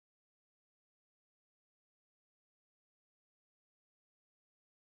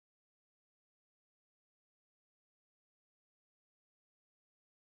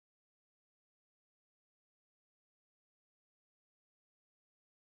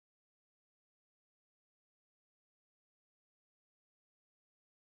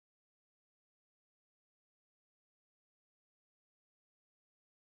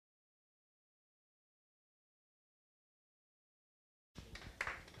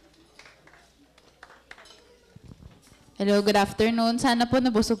Hello, good afternoon. Sana po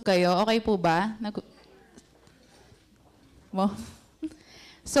nabusog kayo. Okay po ba?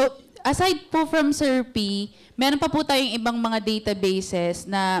 So, aside po from SERP-P, meron pa po tayong ibang mga databases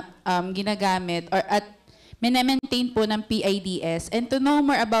na ginagamit or at maintain po ng PIDS. And to know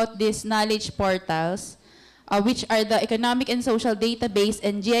more about these knowledge portals, which are the Economic and Social Database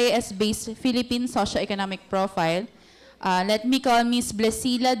and GIS-based Philippine Socioeconomic Profile, let me call Ms.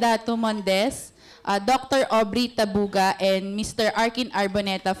 Blesila Dato Mondes, Dr. Aubrey Tabuga, and Mr. Arkin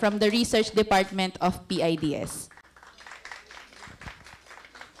Arboneta from the Research Department of PIDS.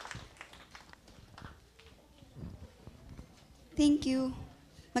 Thank you.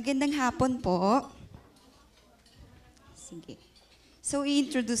 Magandang hapon po. Sige. So,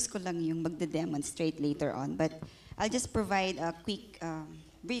 i-introduce ko lang yung magde-demonstrate later on, but I'll just provide a quick,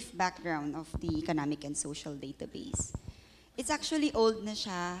 brief background of the Economic and Social Database. It's actually old na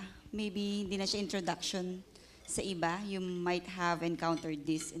siya. Maybe hindi na siya introduction sa iba. You might have encountered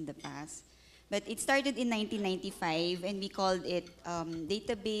this in the past. But it started in 1995 and we called it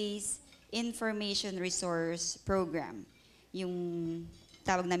Database Information Resource Program. Yung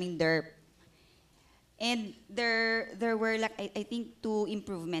tawag naming DERP. And there were like, I think 2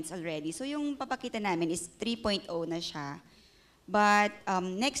 improvements already. So yung papakita namin is 3.0 na siya. But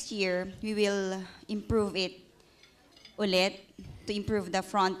next year, we will improve it ulit to improve the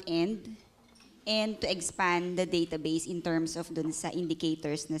front end and to expand the database in terms of dun sa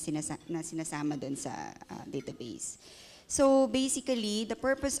indicators na sinasama dun sa database. So basically, the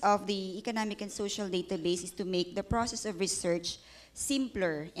purpose of the Economic and Social Database is to make the process of research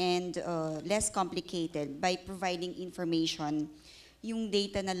simpler and less complicated by providing information, yung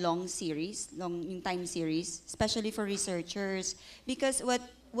data na long series, yung time series, especially for researchers, because what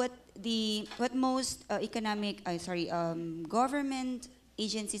most government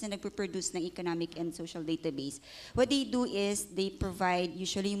agencies na nagpo-produce ng economic and social database, what they do is they provide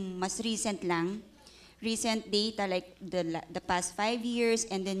usually mas recent data like the past 5 years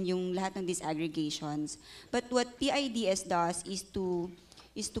and then yung lahat ng disaggregations. But what PIDS does is to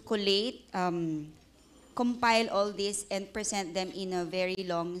collate, compile all this and present them in a very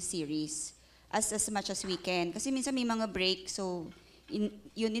long series as much as we can. Kasi minsan may mga break, so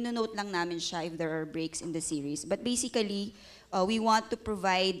yun ino-note lang namin siya if there are breaks in the series. But basically, we want to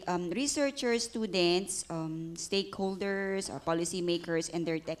provide researchers, students, stakeholders, policymakers, and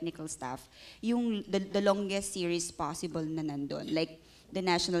their technical staff yung the longest series possible na nandun. Like the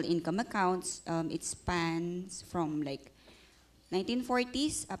national income accounts, it spans from like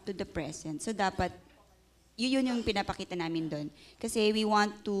 1940s up to the present. So dapat, yun yung pinapakita namin doon. Kasi we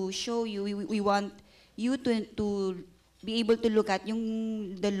want to show you, we want you to be able to look at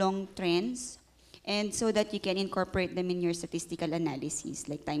the long trends, and so that you can incorporate them in your statistical analysis,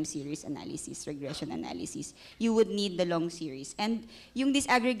 like time series analysis, regression analysis. You would need the long series. And yung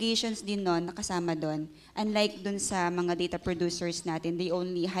disaggregations din nun, nakasama doon. Unlike dun sa mga data producers natin, they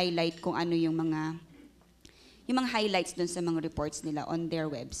only highlight kung ano yung mga highlights dun sa mga reports nila on their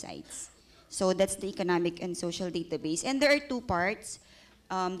websites. So that's the Economic and Social Database. And there are 2 parts.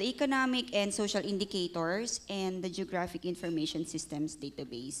 The Economic and Social Indicators and the Geographic Information Systems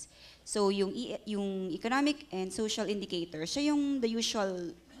Database. So yung Economic and Social Indicators, siya yung the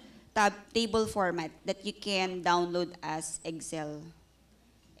usual table format that you can download as Excel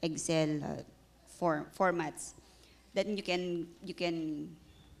formats that you can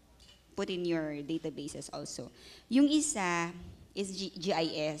put in your databases also. Yung isa is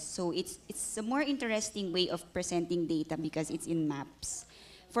GIS. So it's a more interesting way of presenting data because it's in maps.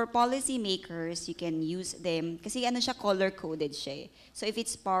 For policymakers, you can use them, kasi ano siya, color-coded siya. So if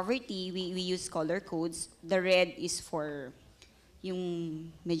it's poverty, we use color codes. The red is for yung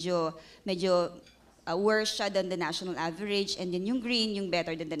medyo worse siya than the national average, and then yung green, yung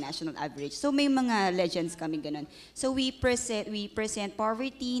better than the national average. So may mga legends kami ganun. So we present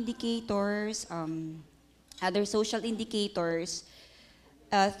poverty indicators, other social indicators,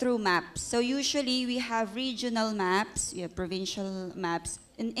 through maps. So usually we have regional maps, we have provincial maps,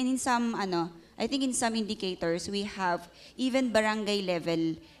 and in some I think in some indicators we have even barangay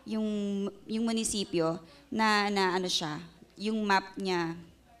level yung munisipyo na ano siya, yung map niya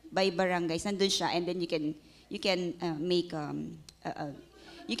by barangays nandun siya, and then you can make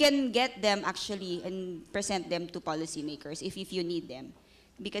you can get them actually and present them to policymakers if you need them,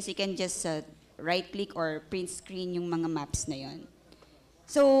 because you can just right click or print screen yung mga maps na yon.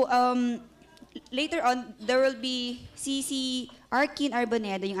 So, later on, there will be si Arkin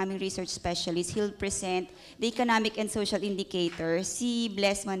Arboneta, yung aming research specialist. He'll present the economic and social indicators. Si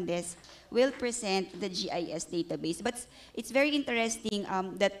Bless Mondes will present the GIS database. But it's very interesting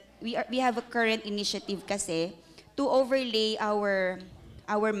that we have a current initiative kasi to overlay our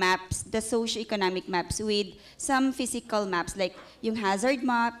maps, the socio-economic maps, with some physical maps, like yung hazard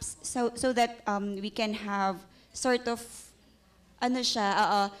maps, so that we can have sort of, ano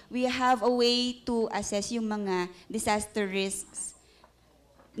siya, we have a way to assess yung mga disaster risks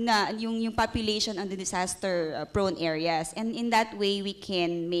na yung population on the disaster prone areas. And in that way, we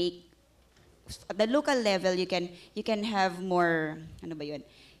can make, at the local level, you can have more, ano ba yun?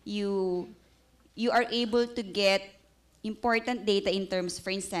 You are able to get important data in terms,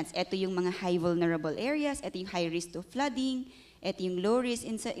 for instance, ito yung mga high vulnerable areas, ito yung high risk to flooding, ito yung low risk.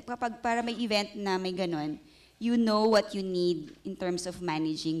 Kapag para may event na may ganon, you know what you need in terms of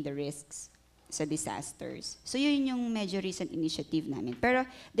managing the risks sa disasters. So yun yung medyo recent initiative namin. Pero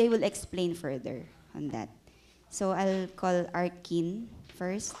they will explain further on that. So I'll call Arkin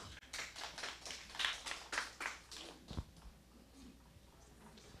first.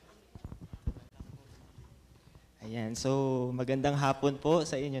 Ayan, so magandang hapon po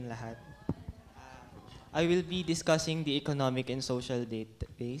sa inyong lahat. I will be discussing the economic and social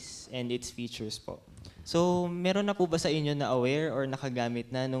database and its features po. So, meron na po ba sa inyo na aware or nakagamit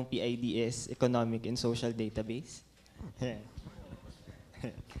na nung PIDS Economic and Social Database?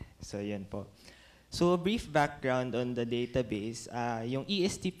 So, yan po. So, a brief background on the database. Yung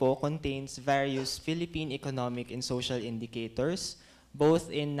EST po contains various Philippine economic and social indicators,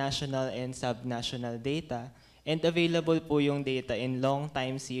 both in national and subnational data, and available po yung data in long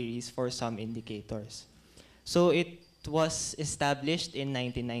time series for some indicators. So, it was established in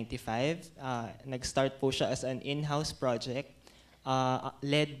 1995. Nag-start po siya as an in-house project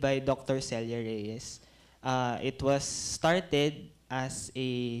led by Dr. Celia Reyes. It was started as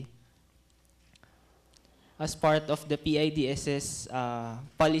part of the PIDS's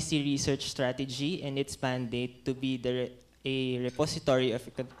policy research strategy and its mandate to be a repository of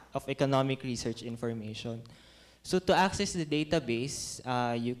economic research information. So to access the database,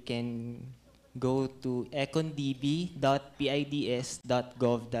 you can go to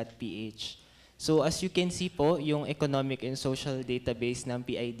econdb.pids.gov.ph. So as you can see po, yung economic and social database ng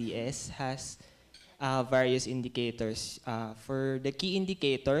PIDS has various indicators. For the key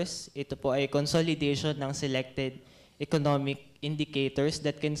indicators, ito po ay consolidation ng selected economic indicators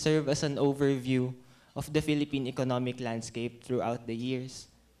that can serve as an overview of the Philippine economic landscape throughout the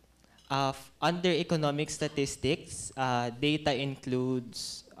years. Under economic statistics, data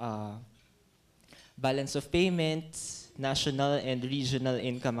includes balance of payments, national and regional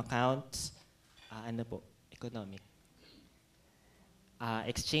income accounts, economic.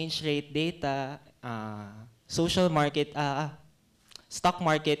 Exchange rate data, social market, stock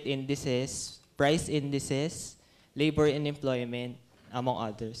market indices, price indices, labor and employment, among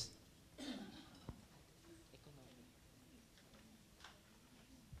others.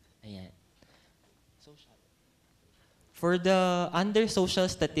 Ayan. For the under social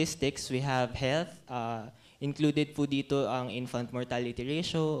statistics, we have health. Included po dito ang infant mortality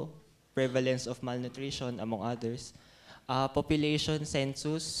ratio, prevalence of malnutrition, among others. Population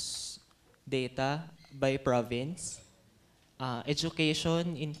census data by province.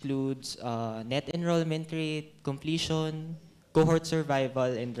 Education includes net enrollment rate, completion, cohort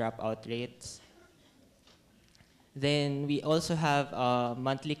survival, and dropout rates. Then we also have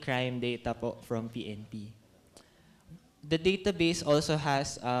monthly crime data po from PNP. The database also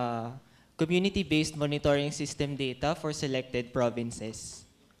has community-based monitoring system data for selected provinces.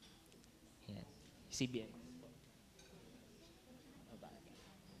 Ayan. CBN.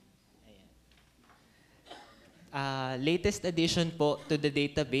 Latest addition po to the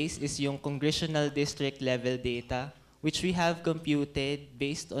database is yung congressional district level data, which we have computed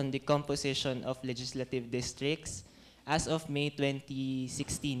based on the composition of legislative districts as of May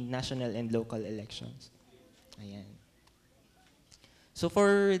 2016 national and local elections. Ayan. So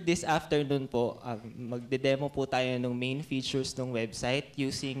for this afternoon po, magde-demo po tayo ng main features ng website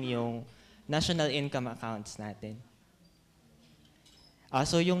using yung national income accounts natin.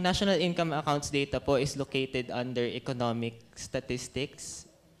 So yung national income accounts data po is located under economic statistics,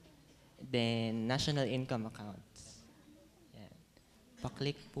 then national income accounts. Yan.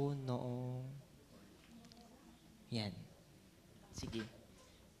 Pa-click po noong... Yan. Sige.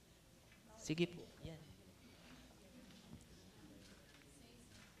 Sige po. Yan.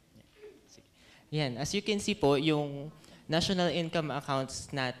 Sige. Yan. As you can see po, yung national income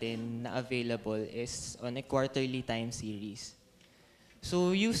accounts natin na available is on a quarterly time series.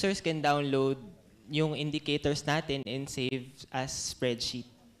 So users can download yung indicators natin and save as spreadsheet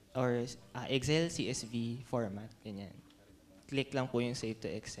or Excel, CSV format. Ganyan. Click lang po yung save to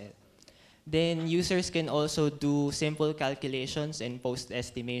Excel. Then users can also do simple calculations and post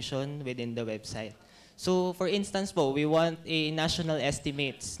estimation within the website. So, for instance po, we want a national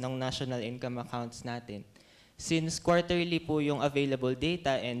estimates ng national income accounts natin. Since quarterly po yung available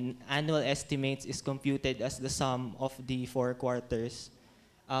data and annual estimates is computed as the sum of the 4 quarters,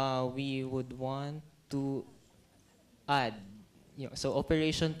 we would want to add. So,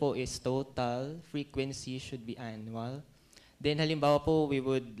 operation po is total, frequency should be annual. Then, halimbawa po, we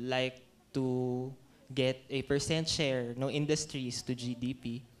would like to get a percent share ng industries to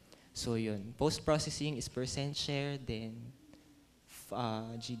GDP. So yun, post-processing is percent share, then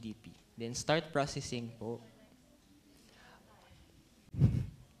GDP. Then start processing po.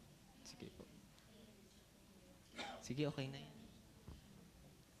 Sige po. Sige, okay na yan.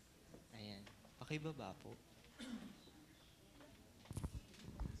 Ayan. Pakibaba po.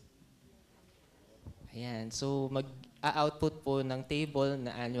 Ayan. So mag-output po ng table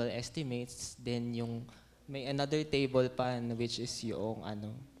na annual estimates, then yung may another table pa which is yung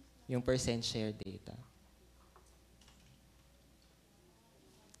percent share data.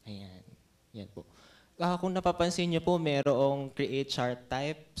 Ayan. Yan po. Kung napapansin niyo po, merong create chart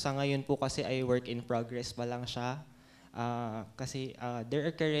type. Sa ngayon po kasi ay work in progress pa lang siya. Kasi there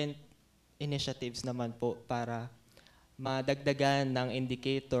are current initiatives naman po para madagdagan ng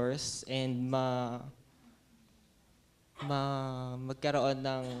indicators and magkaroon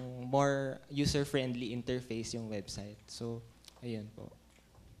ng more user-friendly interface yung website. So, ayun po.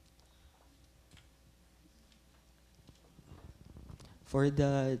 For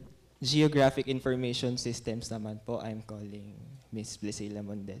the geographic information systems naman po, I'm calling Ms. Blisila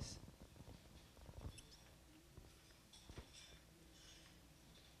Mondes.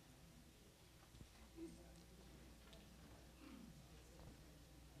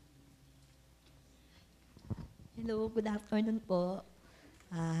 Hello, good afternoon po.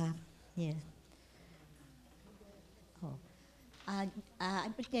 Yes.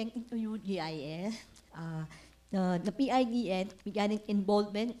 I'm presenting to you GIS. The PIDS began its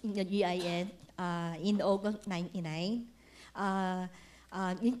involvement in the GIS in August 99.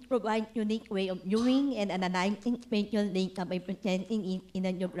 It provides unique way of viewing and analyzing spatial data by presenting it in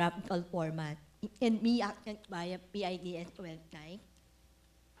a geographical format. It can be accessed via PIDS website.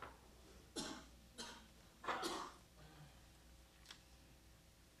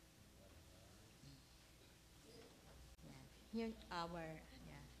 Here's our,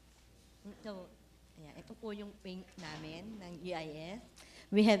 ito po yung page namin ng GIS.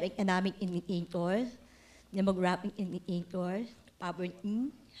 We have economic indicators, demographic indicators,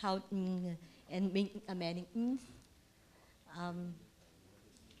 poverty, housing, and basic amenities.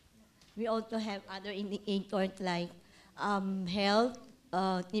 We also have other indicators like health,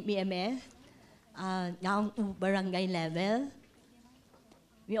 TPMS, down to barangay level.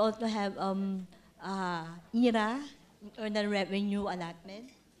 We also have IRA, internal revenue allotment,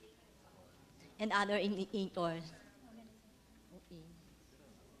 and other indicators. Okay.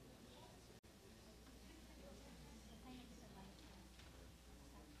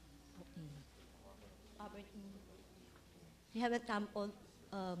 Okay. Poverty. We have a sample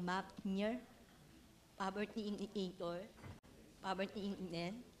map here. Poverty indicator, poverty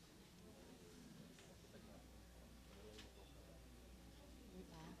index.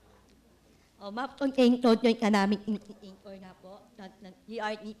 Map contain total economic indicator na po.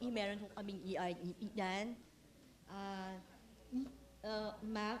 GRDP, meron po kaming GRDP dyan.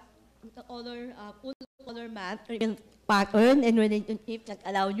 Map, the color, full color map, pattern and relationship that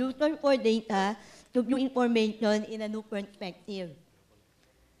allow user for data to view information in a new perspective.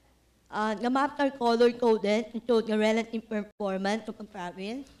 The maps are color-coded to show the relative performance of a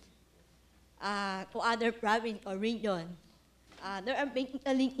province to other province or region. There are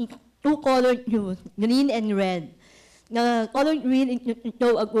basically two colored hues, green and red. The color green is to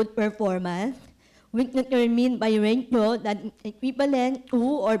show a good performance, which is determined by ratio that is equivalent to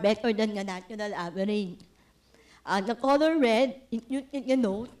or better than the national average. The color red is used to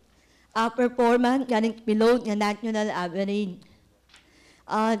denote performance that is below the national average.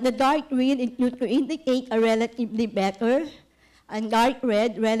 The dark green is used to indicate a relatively better, and dark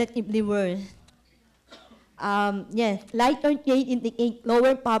red relatively worse. Yes, lighter shade indicates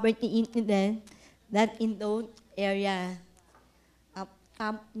lower poverty incidence than in those areas.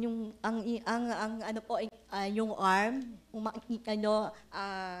 Yung ano po yung arm, kung makikita nyo,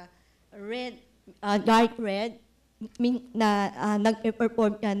 red, dark red, means na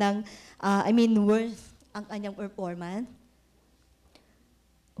nag-perform ka ng, worse ang kanyang performance.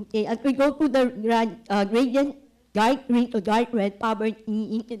 Okay, as we go to the gradient, dark green to dark red,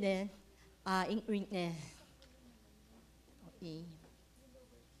 poverty incidence increases. Okay.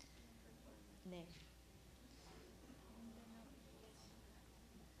 Next.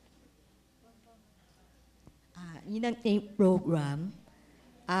 Inantay program.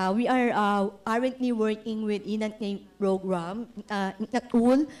 We are currently working with Inantay program. It's a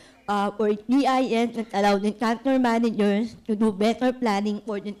tool for GIS that allows the cancer managers to do better planning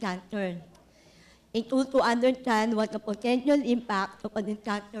for the cancer. A tool to understand what the potential impact of the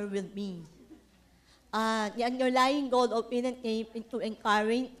cancer will be. The underlying goal of Inantay is to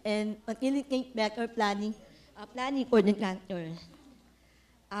encourage and facilitate better planning for the cancer.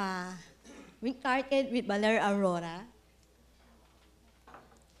 We started with Baler Aurora.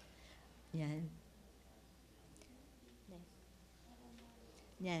 Yan.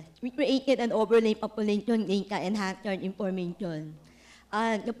 Yes. We created an overlay population data and hazard information.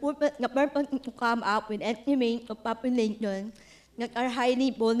 The purpose is to come up with estimates of populations that are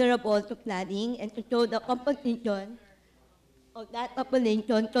highly vulnerable to flooding and to show the composition of that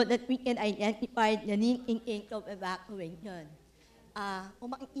population so that we can identify the need in case of evacuation. Kung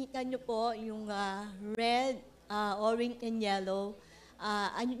makikita nyo po yung red, orange, and yellow,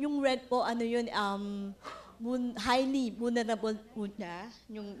 yung red po, ano yun, highly vulnerable po siya,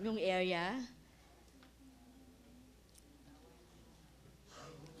 yung area.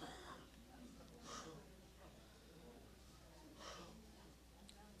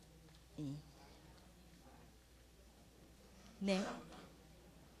 Next.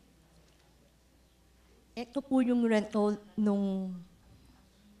 Ito po yung rental nung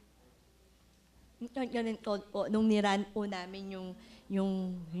niran po namin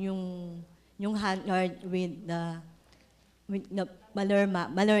yung hazard with the Baler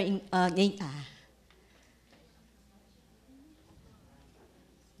data.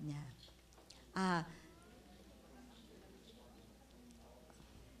 Yeah.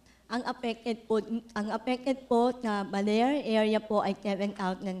 Ang affected po sa Baler area po ay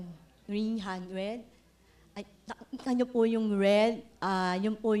 7,300. Ay, nakita nyo po yung red,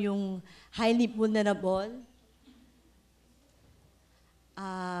 yun po yung highly vulnerable.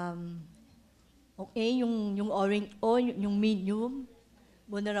 Okay, yung orange po, yung medium,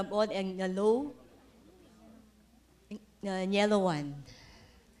 vulnerable, and the low, the yellow one.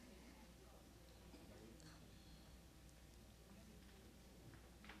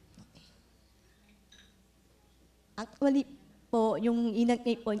 Actually po, yung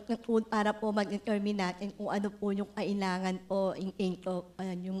inagay po para po mag-determine natin kung ano po yung kailangan po in case of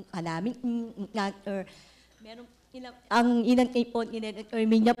yung calamity, cancer. Meron ang inagay po,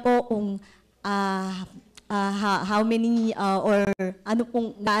 in-determine niya po kung how many or ano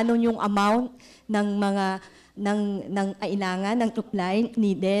pong gaano yung amount ng mga ng kailangan ng supply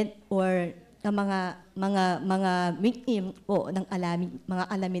needed or sa mga victim po ng mga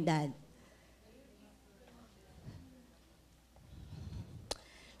kalamidad.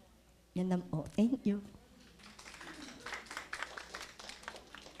 Yan lang po. Thank you.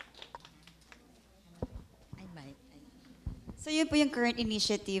 So yun po yung current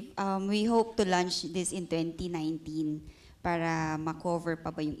initiative. We hope to launch this in 2019 para ma-cover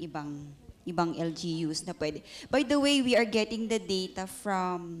pa ba yung ibang LGUs na pwede. By the way, we are getting the data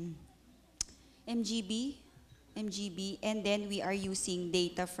from MGB, and then we are using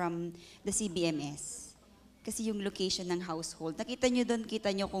data from the CBMS. Kasi yung location ng household. Nakita nyo doon, kita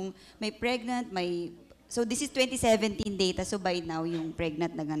nyo kung may pregnant, so this is 2017 data, so by now yung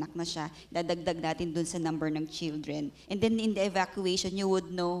pregnant nanganak na siya, dadagdag natin doon sa number ng children. And then in the evacuation, you would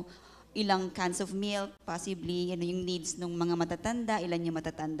know ilang cans of milk, possibly, yung needs ng mga matatanda, ilan yung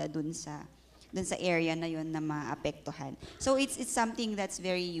matatanda doon sa area na yon na maapektuhan. So it's something that's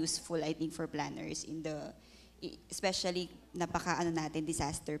very useful, I think, for planners especially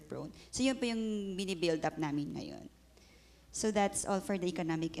disaster prone. So yun po yung bini-build up namin ngayon. So that's all for the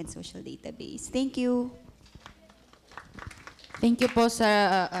economic and social database. Thank you. Thank you po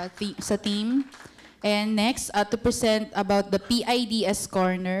sa team. And next, to present about the PIDS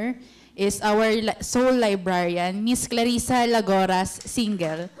Corner is our sole librarian, Miss Clarissa Lagoras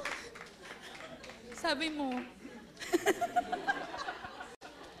Single. Sabi mo.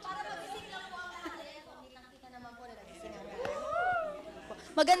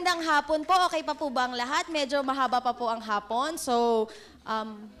 Magandang hapon po. Okay pa po ba ang lahat? Medyo mahaba pa po ang hapon. So,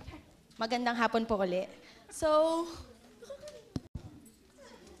 magandang hapon po ulit. So,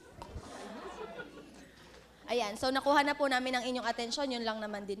 ayan. So, nakuha na po namin ang inyong atensyon. Yun lang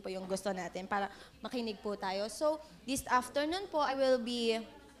naman din po yung gusto natin para makinig po tayo. So, this afternoon po, I will be...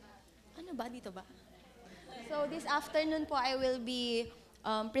 Ano ba? Dito ba? So, this afternoon po, I will be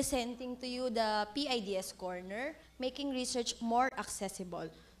presenting to you the PIDS Corner, making research more accessible.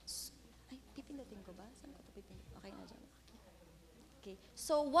 Ay, pipindutin ko ba? Saan ko ito pipindutin? Okay na dyan. Okay.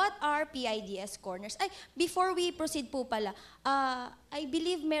 So what are PIDS corners? Ay, before we proceed po pala, I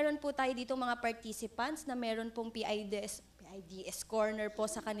believe meron po tayo dito mga participants na meron pong PIDS corner po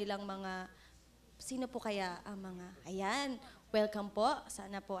sa kanilang mga, sino po kaya ang mga, ayan, welcome po.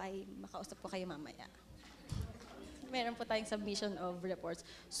 Sana po ay makausap po kayo mamaya. Meron po tayong submission of reports.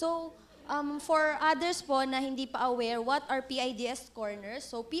 So, for others po na hindi pa aware, what are PIDS corners?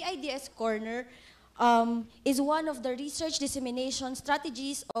 So, PIDS corner is one of the research dissemination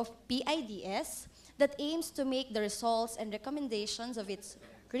strategies of PIDS that aims to make the results and recommendations of its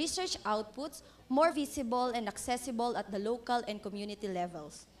research outputs more visible and accessible at the local and community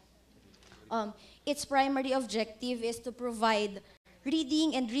levels. Its primary objective is to provide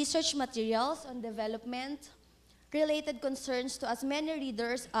reading and research materials on development-related concerns to as many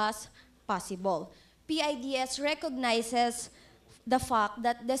readers as possible. PIDS recognizes the fact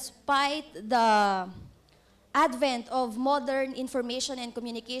that despite the advent of modern information and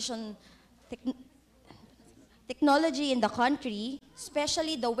communication technology in the country,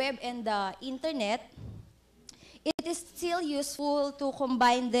 especially the web and the internet, it is still useful to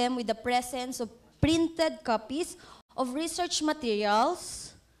combine them with the presence of printed copies of research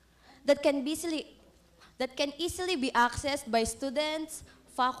materials that can easily be accessed by students,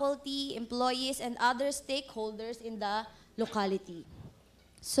 faculty, employees, and other stakeholders in the locality.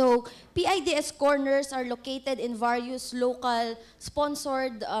 So, PIDS corners are located in various local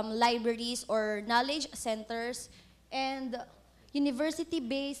sponsored libraries or knowledge centers and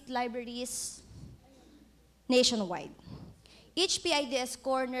university-based libraries nationwide. Each PIDS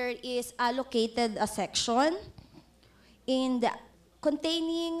corner is allocated a section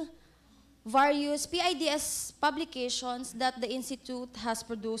containing various PIDS publications that the Institute has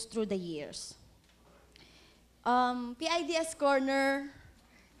produced through the years. PIDS corner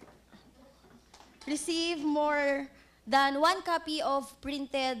receive more than one copy of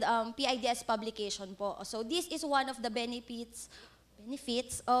printed PIDS publication po. So this is one of the benefits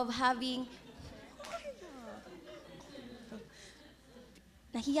of having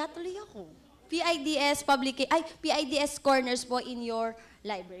nahiya tuloy ako. PIDS corners po in your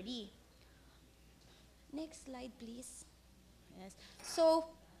library. Next slide, please. Yes. So,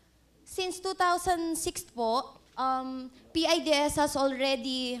 since 2006 po, PIDS has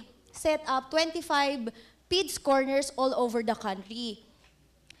already set up 25 PIDS corners all over the country.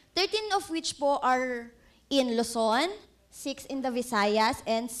 13 of which po are in Luzon, 6 in the Visayas,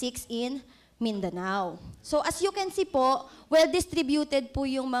 and 6 in Mindanao. So as you can see po, well-distributed po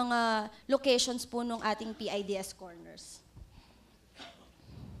yung mga locations po ng ating PIDS corners.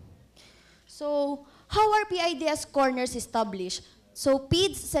 So, how are PIDS corners established? So,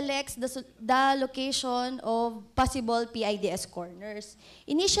 PIDS selects the location of possible PIDS corners.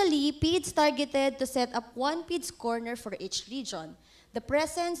 Initially, PIDS targeted to set up one PIDS corner for each region. The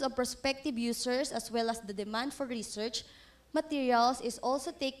presence of prospective users as well as the demand for research materials is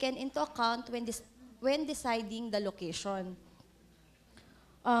also taken into account when deciding the location.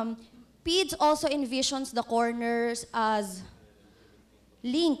 PIDS also envisions the corners as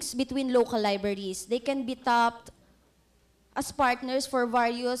links between local libraries. They can be tapped as partners for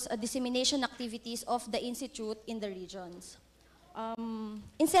various dissemination activities of the Institute in the regions.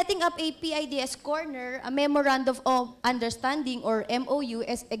 In setting up a PIDS corner, a Memorandum of Understanding or MOU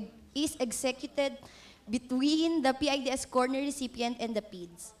is executed between the PIDS corner recipient and the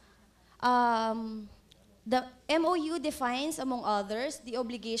PIDS. The MOU defines, among others, the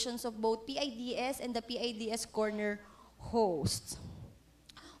obligations of both PIDS and the PIDS corner hosts.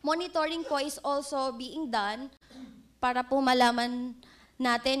 Monitoring po is also being done para po malaman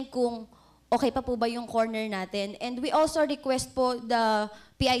natin kung okay pa po ba yung corner natin. And we also request po the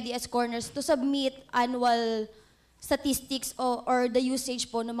PIDS corners to submit annual statistics or the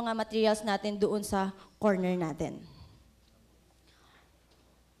usage po ng mga materials natin doon sa corner natin.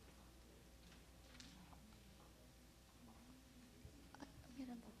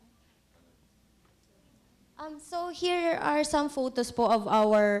 So here are some photos po of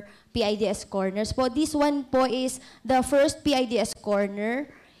our PIDS corners po. This one po is the first PIDS corner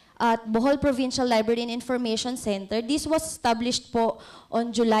at Bohol Provincial Library and Information Center. This was established po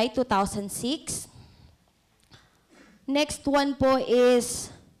on July 2006. Next one po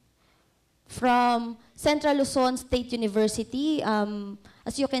is from Central Luzon State University.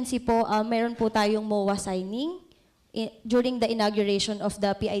 As you can see po, meron po tayong MOA signing during the inauguration of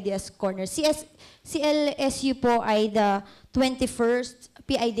the PIDS corner. CLSU po ay the 21st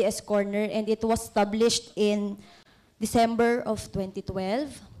PIDS corner and it was established in December of 2012.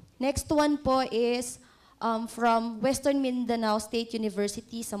 Next one po is from Western Mindanao State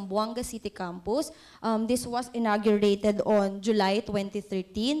University, Zamboanga City Campus. This was inaugurated on July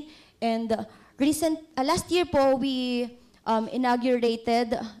 2013. And last year po, we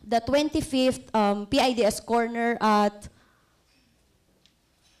inaugurated the 25th PIDS Corner at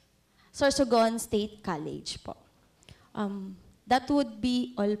Sorsogon State College po. That would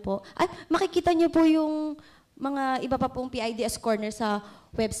be all po. Ay, makikita niyo po yung mga iba pa pong PIDS Corner sa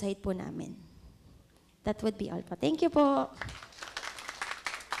website po namin. That would be all po. Thank you po.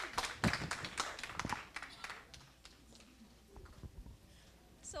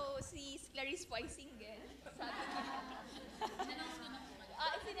 So, si Clarice po ay single. Sabi niya.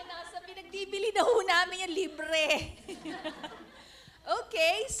 Sinanasa, pinagbibili na ho namin yung libre.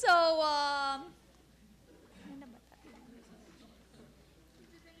 Okay, so, ano na ba tayo?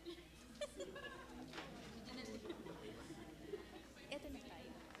 Ito na tayo.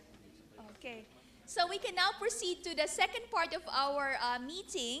 Okay. So we can now proceed to the second part of our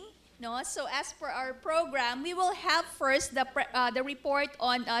meeting. No? So as per our program, we will have first the report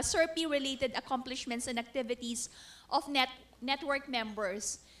on SERP-P related accomplishments and activities of network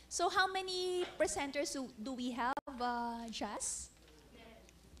members. So how many presenters do we have, Jazz?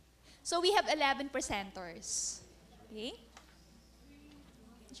 So we have 11 presenters. Okay?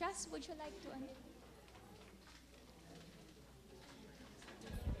 Jazz, would you like to?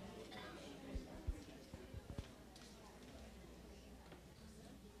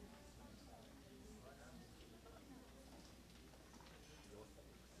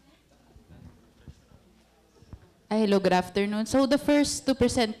 Hello, good afternoon. So the first to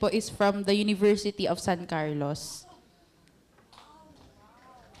present po is from the University of San Carlos.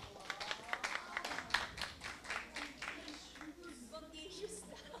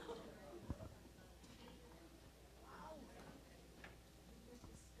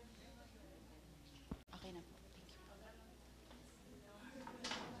 Okay na po.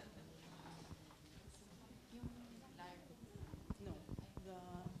 Thank you. No, the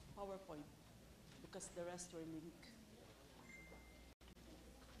PowerPoint, because the rest were linked.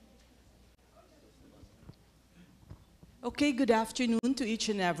 Okay, good afternoon to each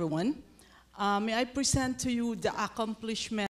and everyone. May I present to you the accomplishment